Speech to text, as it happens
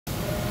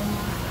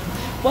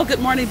Well,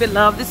 good morning,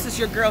 beloved. This is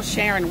your girl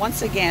Sharon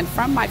once again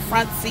from my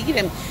front seat,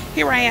 and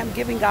here I am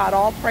giving God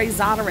all praise,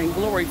 honor, and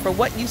glory for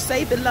what you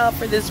say, beloved,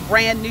 for this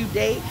brand new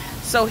day.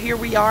 So here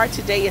we are.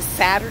 Today is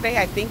Saturday.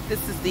 I think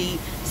this is the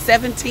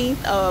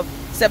 17th of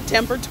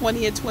September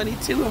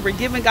 2022, and we're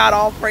giving God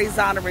all praise,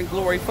 honor, and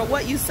glory for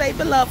what you say,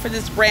 beloved, for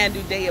this brand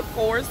new day, of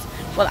course.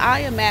 Well, I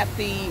am at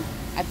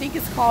I think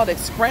it's called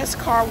Express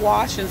Car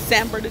Wash in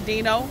San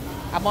Bernardino.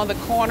 I'm on the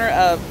corner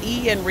of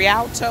E and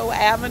Rialto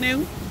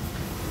Avenue,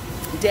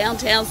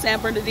 downtown San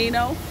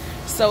Bernardino.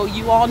 So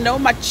you all know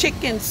my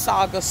chicken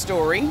saga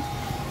story.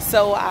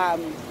 So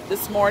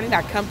this morning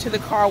I come to the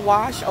car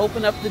wash,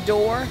 open up the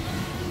door,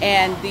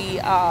 and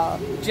the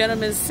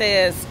gentleman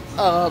says,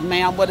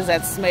 ma'am, what is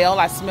that smell?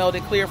 I smelled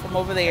it clear from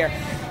over there.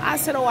 I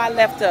said, oh, I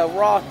left a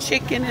raw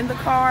chicken in the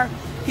car.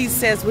 He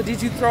says, well,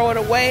 did you throw it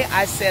away?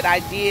 I said, I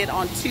did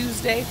on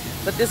Tuesday,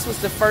 but this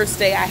was the first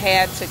day I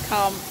had to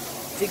come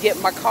to get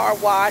my car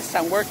washed.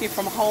 I'm working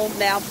from home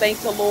now, thank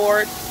the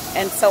Lord.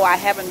 And so I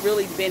haven't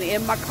really been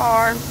in my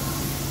car.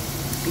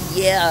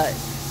 Yeah,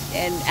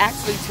 and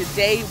actually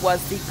today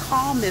was the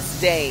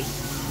calmest day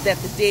that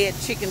the dead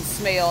chicken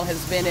smell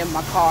has been in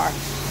my car.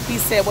 He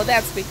said, well,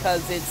 that's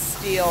because it's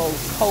still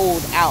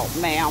cold out,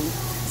 ma'am.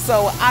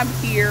 So I'm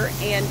here,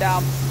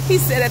 and he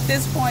said, at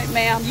this point,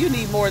 ma'am, you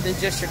need more than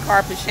just your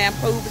carpet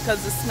shampoo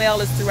because the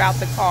smell is throughout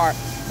the car.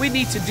 We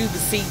need to do the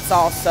seats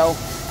also.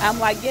 I'm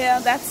like, yeah,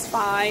 that's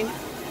fine.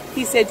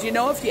 He said, you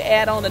know, if you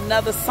add on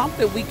another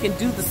something, we can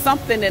do the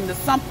something and the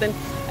something.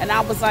 And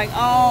I was like,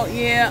 oh,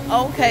 yeah,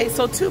 okay.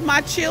 So to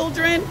my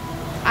children,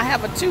 I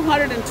have a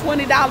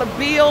 $220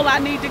 bill I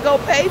need to go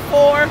pay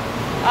for.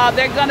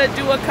 They're going to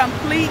do a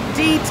complete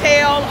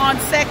detail on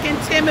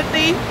 2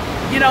 Timothy.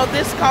 You know,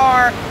 this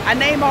car, I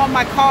name all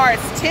my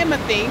cars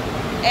Timothy.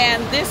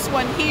 And this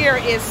one here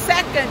is 2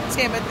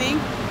 Timothy.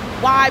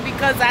 Why?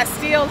 Because I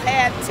still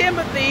had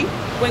Timothy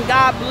when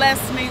God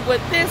blessed me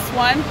with this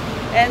one.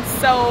 And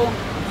so,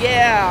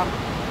 yeah.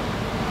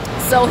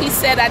 So he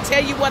said, I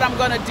tell you what I'm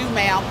going to do,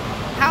 ma'am.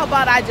 How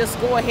about I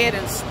just go ahead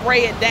and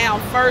spray it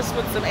down first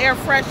with some air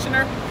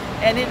freshener?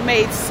 And it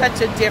made such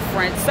a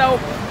difference. So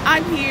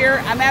I'm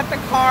here. I'm at the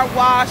car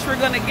wash. We're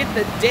going to get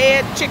the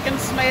dead chicken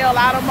smell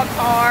out of my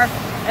car.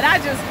 And I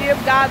just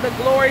give God the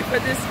glory for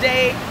this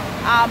day.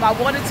 I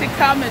wanted to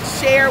come and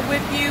share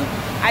with you.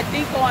 I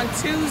think on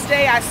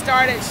Tuesday I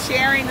started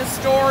sharing the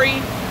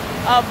story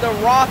of the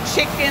raw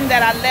chicken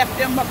that I left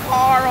in my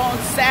car on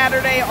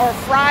Saturday or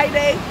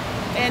Friday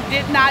and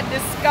did not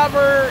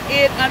discover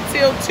it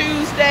until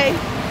Tuesday.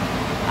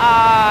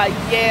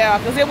 Yeah,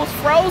 because it was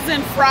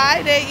frozen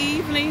Friday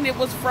evening. It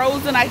was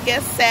frozen, I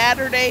guess,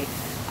 Saturday.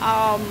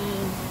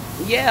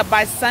 Yeah,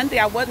 by Sunday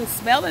I wasn't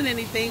smelling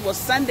anything. Well,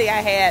 Sunday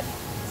I had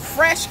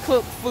fresh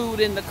cooked food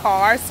in the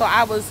car, so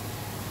I was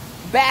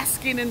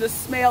basking in the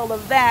smell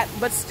of that,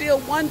 but still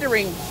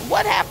wondering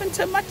what happened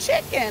to my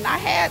chicken. I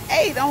had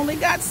 8, only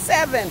got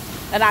 7,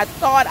 and I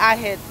thought I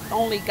had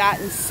only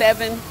gotten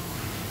 7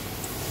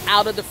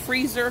 out of the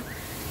freezer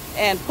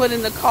and put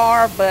in the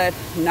car, but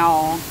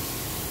no.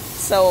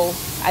 So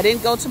I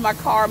didn't go to my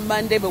car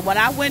Monday, but when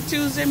I went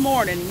Tuesday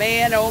morning,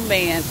 man, oh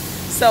man.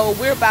 So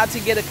we're about to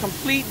get a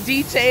complete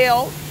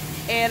detail,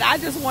 and I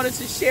just wanted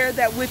to share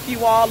that with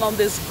you all on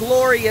this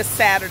glorious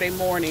Saturday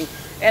morning.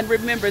 And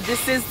remember,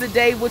 this is the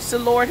day which the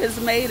Lord has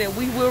made, and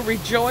we will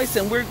rejoice,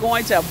 and we're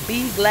going to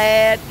be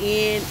glad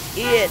in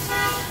it.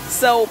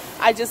 So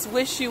I just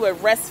wish you a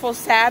restful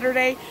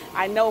Saturday.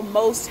 I know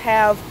most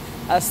have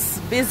a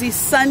busy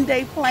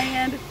Sunday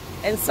planned,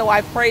 and so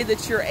I pray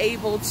that you're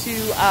able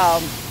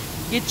to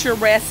get your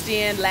rest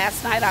in.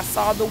 Last night I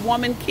saw The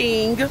Woman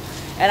King,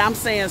 and I'm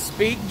saying,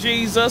 speak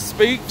Jesus,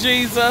 speak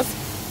Jesus.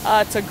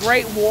 It's a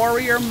great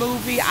warrior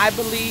movie. I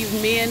believe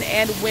men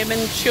and women,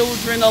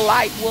 children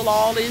alike will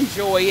all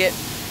enjoy it.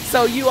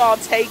 So you all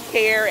take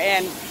care,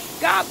 and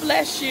God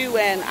bless you.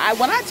 And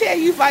when I tell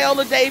you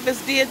Viola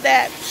Davis did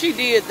that, she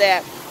did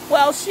that.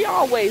 Well, she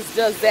always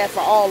does that for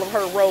all of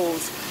her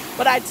roles.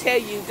 But I tell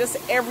you, just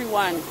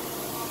everyone,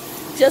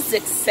 just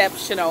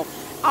exceptional.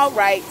 All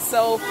right,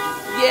 so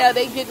yeah,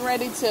 they getting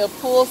ready to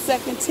pull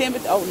 2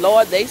 Timothy. Oh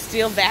Lord, they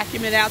still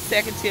vacuuming out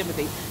 2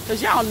 Timothy.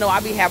 Because y'all know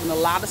I be having a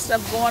lot of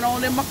stuff going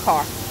on in my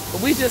car.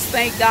 But we just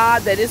thank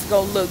God that it's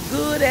going to look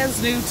good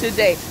as new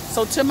today.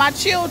 So to my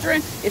children,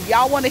 if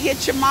y'all want to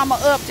hit your mama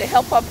up to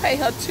help her pay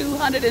her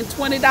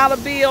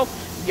 $220 bill,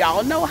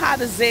 y'all know how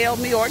to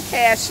Zelle me or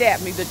Cash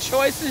App me. The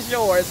choice is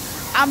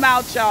yours. I'm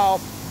out,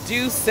 y'all.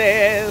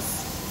 Deuces.